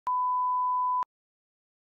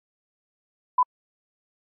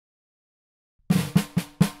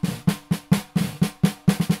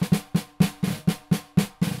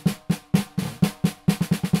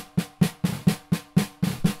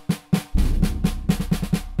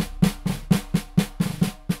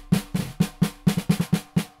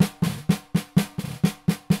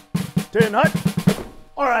Tin Hut.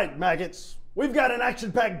 All right, maggots. We've got an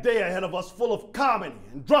action-packed day ahead of us full of comedy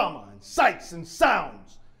and drama and sights and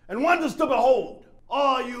sounds and wonders to behold.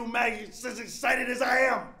 Are you maggots as excited as I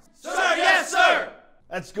am? Sir, yes, sir!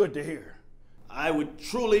 That's good to hear. I would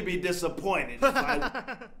truly be disappointed if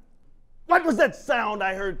I... What was that sound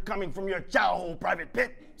I heard coming from your chow hole, Private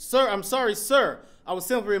Pitt? Sir, I'm sorry, sir. I was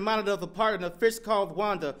simply reminded of the part in A Fish Called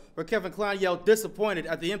Wanda where Kevin Kline yelled disappointed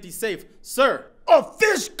at the empty safe. Sir! A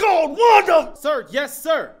fish called Wanda? Sir, yes,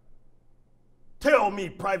 sir. Tell me,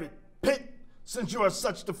 Private Pitt, since you are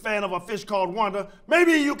such a fan of A Fish Called Wanda,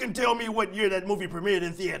 maybe you can tell me what year that movie premiered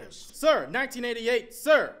in theaters. Sir, 1988,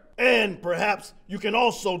 sir. And perhaps you can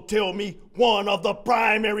also tell me one of the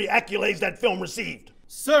primary accolades that film received.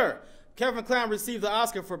 Sir, Kevin Kline received the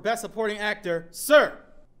Oscar for Best Supporting Actor, sir.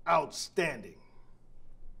 Outstanding.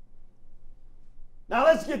 Now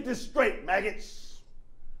let's get this straight, maggots.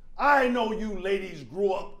 I know you ladies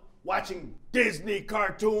grew up watching Disney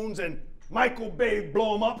cartoons and Michael Bay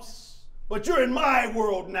blow-em-ups, but you're in my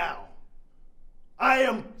world now. I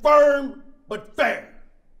am firm but fair.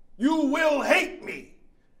 You will hate me,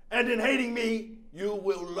 and in hating me, you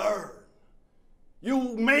will learn.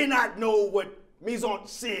 You may not know what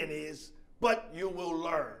mise-en-scène is, but you will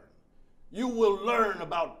learn. You will learn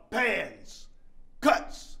about pans,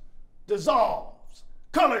 cuts, dissolves,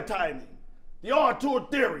 color timing, the auteur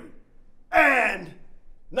theory, and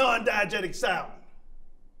non-diegetic sound.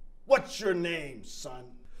 What's your name, son?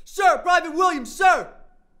 Sir, Private Williams, sir!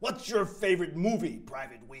 What's your favorite movie,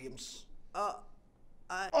 Private Williams?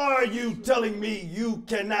 Are you telling me you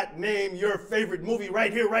cannot name your favorite movie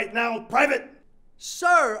right here, right now, Private?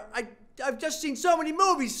 Sir, I've just seen so many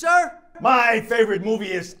movies, sir! My favorite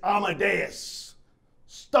movie is Amadeus,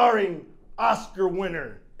 starring Oscar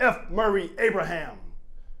winner F. Murray Abraham.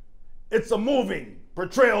 It's a moving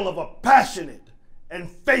portrayal of a passionate and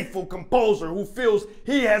faithful composer who feels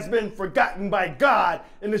he has been forgotten by God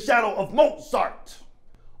in the shadow of Mozart,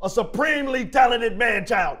 a supremely talented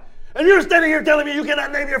man-child. And you're standing here telling me you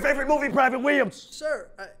cannot name your favorite movie, Private Williams? Sir,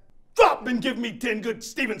 Drop and give me 10 good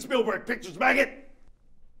Steven Spielberg pictures, maggot.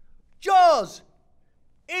 Jaws!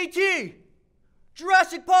 E.T.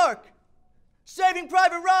 Jurassic Park! Saving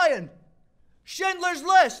Private Ryan! Schindler's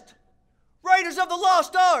List! Raiders of the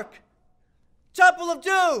Lost Ark! Temple of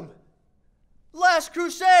Doom! Last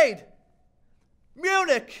Crusade!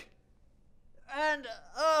 Munich! And,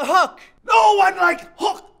 Hook! No one like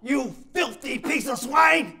Hook, you filthy piece of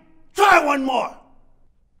swine! Try one more!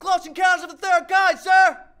 Close Encounters of the Third Kind,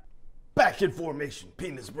 sir! Back in formation,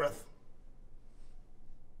 penis breath.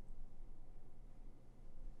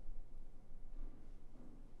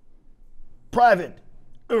 Private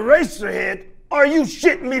Eraserhead, are you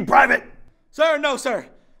shitting me, Private? Sir, no, sir.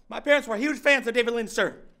 My parents were huge fans of David Lynch,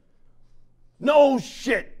 sir. No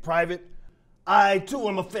shit, Private. I, too,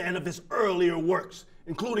 am a fan of his earlier works,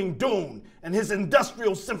 including Dune and his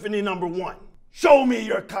Industrial Symphony No. 1. Show me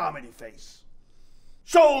your comedy face.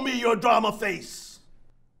 Show me your drama face.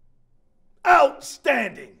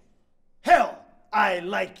 Outstanding. Hell, I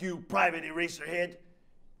like you, Private Eraserhead.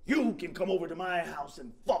 You can come over to my house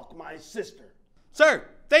and fuck my sister. Sir,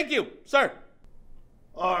 thank you, sir.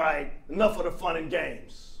 All right, enough of the fun and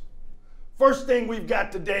games. First thing we've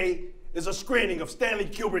got today is a screening of Stanley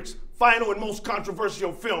Kubrick's final and most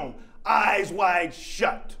controversial film, Eyes Wide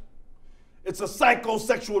Shut. It's a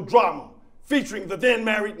psychosexual drama featuring the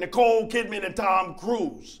then-married Nicole Kidman and Tom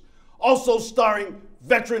Cruise, also starring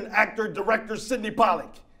veteran actor-director Sidney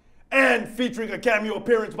Pollack, and featuring a cameo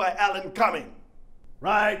appearance by Alan Cumming.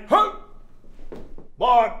 Right,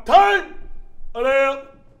 mark time, a left,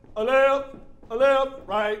 a left, a left,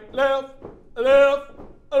 right, left, a left,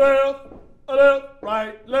 a left, a left,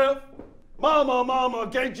 right, left. Mama, mama,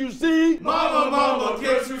 can't you see? Mama, mama,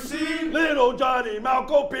 can't you see? Little Johnny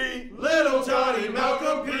Malcolm P. Little Johnny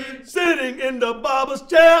Malcolm P. Sitting in the barber's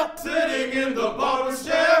chair. Sitting in the barber's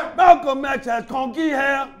chair. Malcolm X has conky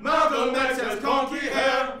hair. Malcolm X has conky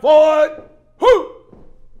hair. Forward, whoo!